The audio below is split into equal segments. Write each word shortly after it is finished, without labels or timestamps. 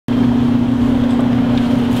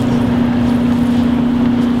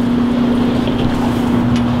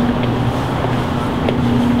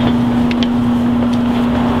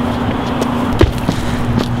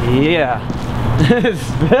It's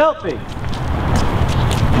filthy.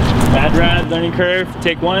 Mad Rad, learning curve,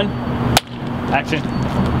 take one. Action.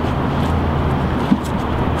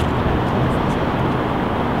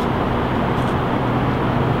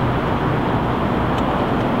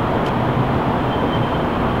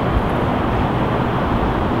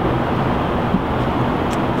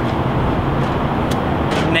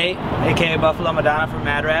 Nate, aka Buffalo Madonna from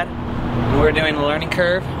Mad Rad. And we're doing a learning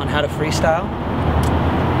curve on how to freestyle.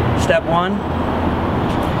 Step 1,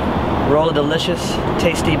 roll a delicious,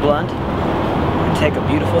 tasty blunt and take a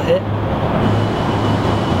beautiful hit.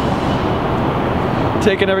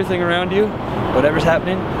 Taking everything around you, whatever's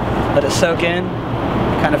happening, let it soak in,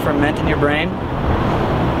 kind of ferment in your brain.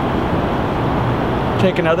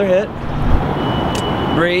 Take another hit,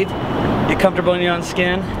 breathe, get comfortable in your own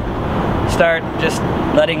skin. Start just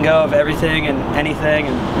letting go of everything and anything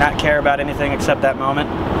and not care about anything except that moment.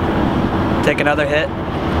 Take another hit.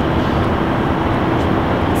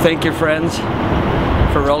 Thank your friends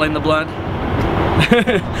for rolling the blunt.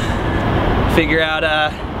 Figure out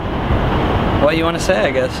what you want to say, I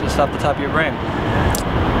guess, just off the top of your brain.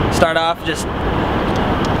 Start off just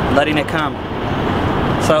letting it come.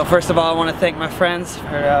 So first of all, I want to thank my friends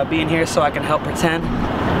for being here so I can help pretend.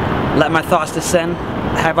 Let my thoughts descend,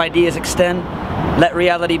 have ideas extend, let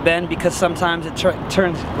reality bend, because sometimes it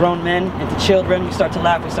turns grown men into children. We start to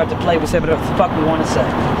laugh, we start to play, we say whatever the fuck we want to say.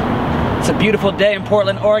 It's a beautiful day in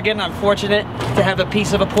Portland, Oregon. I'm fortunate to have a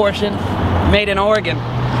piece of a portion made in Oregon.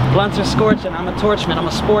 Blunts are scorching, I'm a torchman, I'm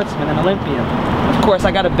a sportsman, an Olympian. Of course,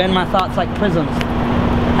 I gotta bend my thoughts like prisms.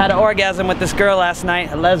 Had an orgasm with this girl last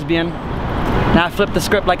night, a lesbian. Now I flipped the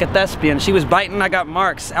script like a thespian. She was biting, I got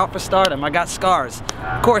marks. Out for stardom, I got scars.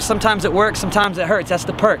 Of course, sometimes it works, sometimes it hurts. That's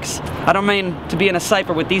the perks. I don't mean to be in a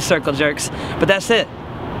cipher with these circle jerks, but that's it.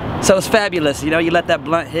 So it's fabulous, you know, you let that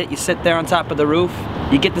blunt hit, you sit there on top of the roof,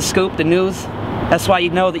 you get the scoop, the news. That's why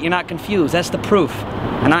you know that you're not confused. That's the proof.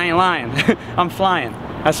 And I ain't lying. I'm flying.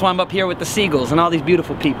 That's why I'm up here with the seagulls and all these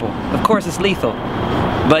beautiful people. Of course it's lethal.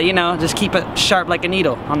 But you know, just keep it sharp like a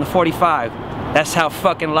needle on the 45. That's how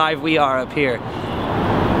fucking live we are up here.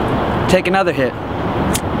 Take another hit.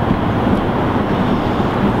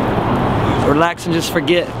 Relax and just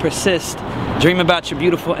forget, persist. Dream about your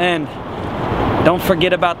beautiful end. Don't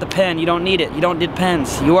forget about the pen, you don't need it, you don't need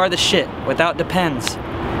pens. You are the shit, without the pens.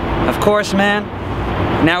 Of course, man.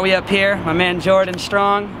 Now we up here, my man Jordan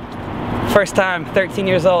Strong. First time, 13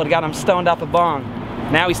 years old, got him stoned off a bong.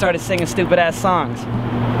 Now he started singing stupid ass songs.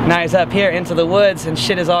 Now he's up here into the woods and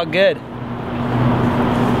shit is all good.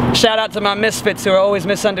 Shout out to my misfits who are always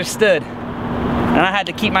misunderstood. And I had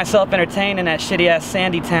to keep myself entertained in that shitty ass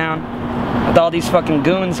sandy town with all these fucking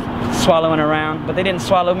goons swallowing around. But they didn't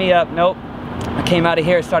swallow me up, nope. I came out of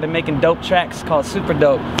here and started making dope tracks called Super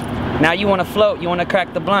Dope. Now you want to float, you want to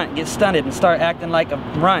crack the blunt, get stunted and start acting like a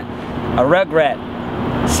runt, a rugrat,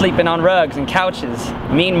 sleeping on rugs and couches,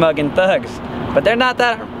 mean mugging thugs. But they're not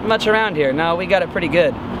that much around here. No, we got it pretty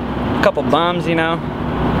good. A couple bums, you know,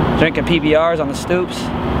 drinking PBRs on the stoops.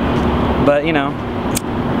 But you know,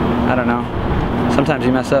 I don't know. Sometimes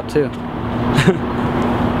you mess up too.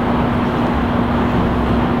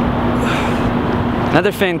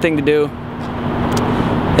 Another fun thing to do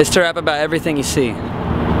is to rap about everything you see.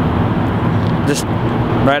 Just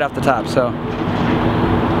right off the top, so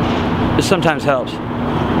this sometimes helps.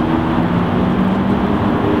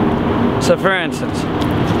 So for instance,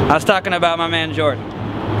 I was talking about my man Jordan,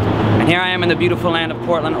 and here I am in the beautiful land of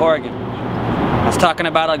Portland, Oregon. I was talking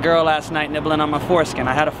about a girl last night nibbling on my foreskin.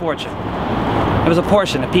 I had a fortune. It was a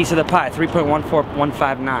portion, a piece of the pie,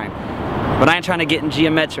 3.14159. But I ain't trying to get in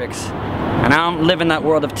geometrics. And I don't live in that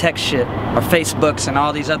world of tech shit, or Facebooks and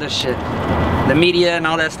all these other shit. The media and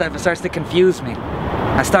all that stuff, it starts to confuse me.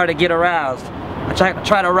 I start to get aroused. I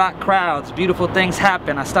try to rock crowds. Beautiful things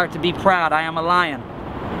happen. I start to be proud. I am a lion.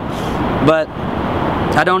 But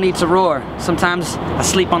I don't need to roar. Sometimes I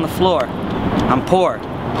sleep on the floor. I'm poor.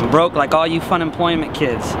 I'm broke like all you fun employment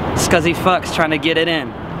kids. Scuzzy fucks trying to get it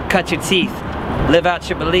in. Cut your teeth. Live out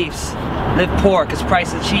your beliefs. Live poor because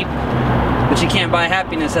price is cheap. But you can't buy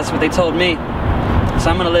happiness, that's what they told me. So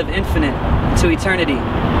I'm gonna live infinite into eternity.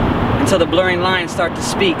 Until the blurring lines start to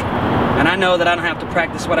speak. And I know that I don't have to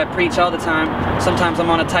practice what I preach all the time. Sometimes I'm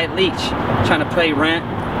on a tight leash. Trying to pay rent.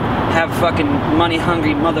 Have fucking money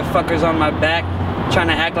hungry motherfuckers on my back. Trying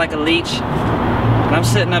to act like a leech. And I'm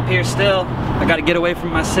sitting up here still. I gotta get away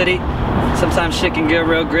from my city. Sometimes shit can get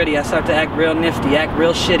real gritty. I start to act real nifty, act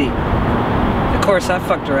real shitty. Of course, I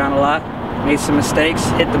fucked around a lot. Made some mistakes,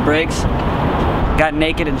 hit the brakes. Got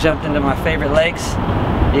naked and jumped into my favorite lakes.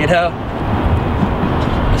 You know?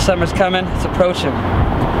 The summer's coming, it's approaching.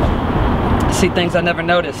 I see things I never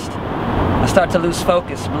noticed. I start to lose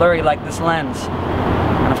focus, blurry like this lens.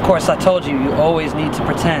 And of course I told you, you always need to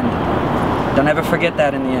pretend. Don't ever forget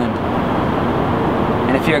that in the end.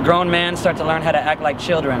 And if you're a grown man, start to learn how to act like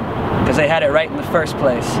children, because they had it right in the first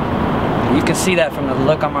place. And you can see that from the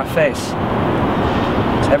look on my face.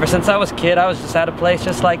 Ever since I was a kid, I was just out of place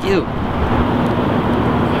just like you.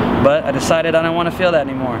 But I decided I don't want to feel that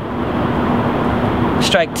anymore.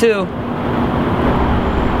 Strike two.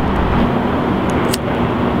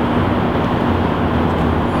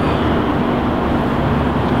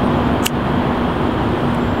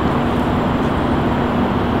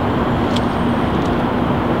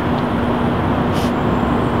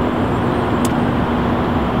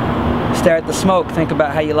 Stare at the smoke, think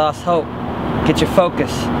about how you lost hope. Get your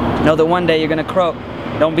focus. Know that one day you're gonna croak.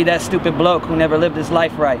 Don't be that stupid bloke who never lived his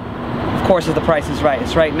life right. Of course if the price is right,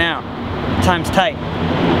 it's right now. Time's tight.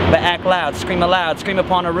 But act loud, scream aloud, scream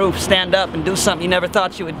upon a roof, stand up and do something you never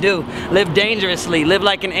thought you would do. Live dangerously, live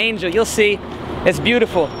like an angel. You'll see, it's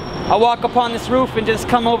beautiful. I walk upon this roof and just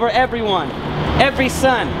come over everyone. Every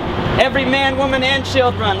son, every man, woman, and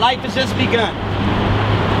children. Life has just begun.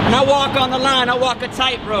 And I walk on the line, I walk a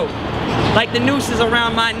tightrope. Like the nooses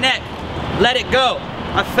around my neck. Let it go.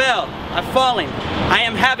 I fell. I'm falling. I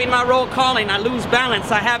am having my roll calling. I lose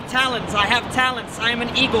balance. I have talents. I have talents. I am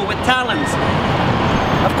an eagle with talons.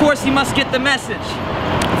 Of course you must get the message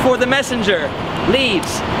before the messenger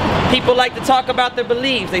leaves. People like to talk about their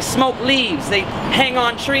beliefs. They smoke leaves. They hang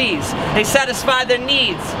on trees. They satisfy their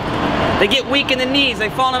needs. They get weak in the knees. They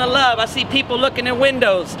fall into love. I see people looking in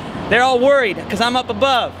windows. They're all worried because I'm up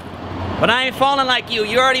above. But I ain't falling like you.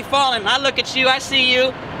 You're already falling. I look at you. I see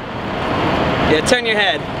you. Yeah, turn your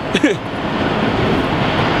head.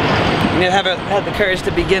 You need to have the courage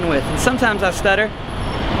to begin with. And sometimes I stutter.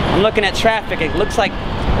 I'm looking at traffic. It looks like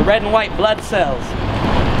red and white blood cells.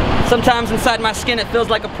 Sometimes inside my skin it feels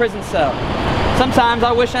like a prison cell. Sometimes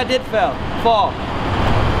I wish I did fall.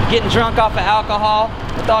 Getting drunk off of alcohol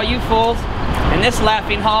with all you fools in this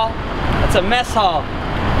laughing hall. It's a mess hall.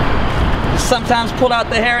 Sometimes pull out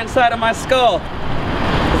the hair inside of my skull.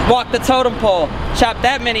 Walk the totem pole, chop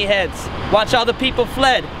that many heads. Watch all the people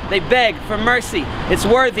fled. They beg for mercy. It's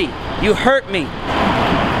worthy. You hurt me.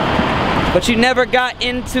 But you never got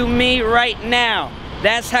into me right now.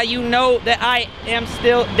 That's how you know that I am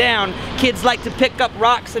still down. Kids like to pick up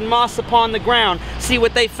rocks and moss upon the ground. See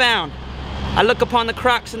what they found. I look upon the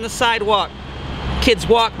crocs in the sidewalk. Kids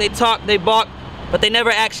walk, they talk, they balk, but they never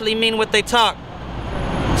actually mean what they talk.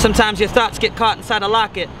 Sometimes your thoughts get caught inside a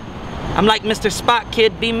locket. I'm like Mr. Spot,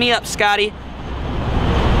 kid, beam me up, Scotty.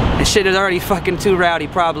 This shit is already fucking too rowdy,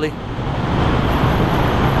 probably.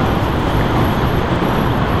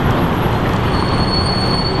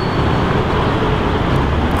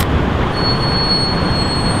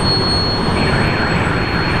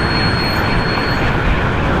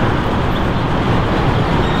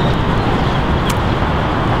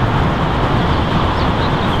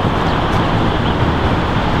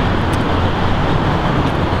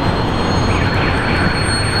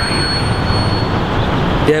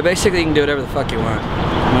 Yeah, basically you can do whatever the fuck you want,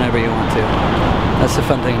 whenever you want to. That's the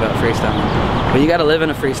fun thing about freestyle. But you gotta live in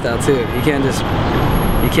a freestyle too. You can't just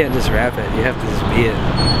rap it. You have to just be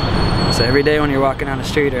it. So every day when you're walking down the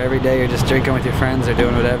street, or every day you're just drinking with your friends or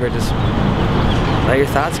doing whatever, just let your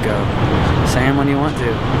thoughts go. Say them when you want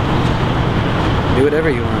to. Do whatever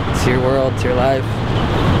you want. It's your world, it's your life.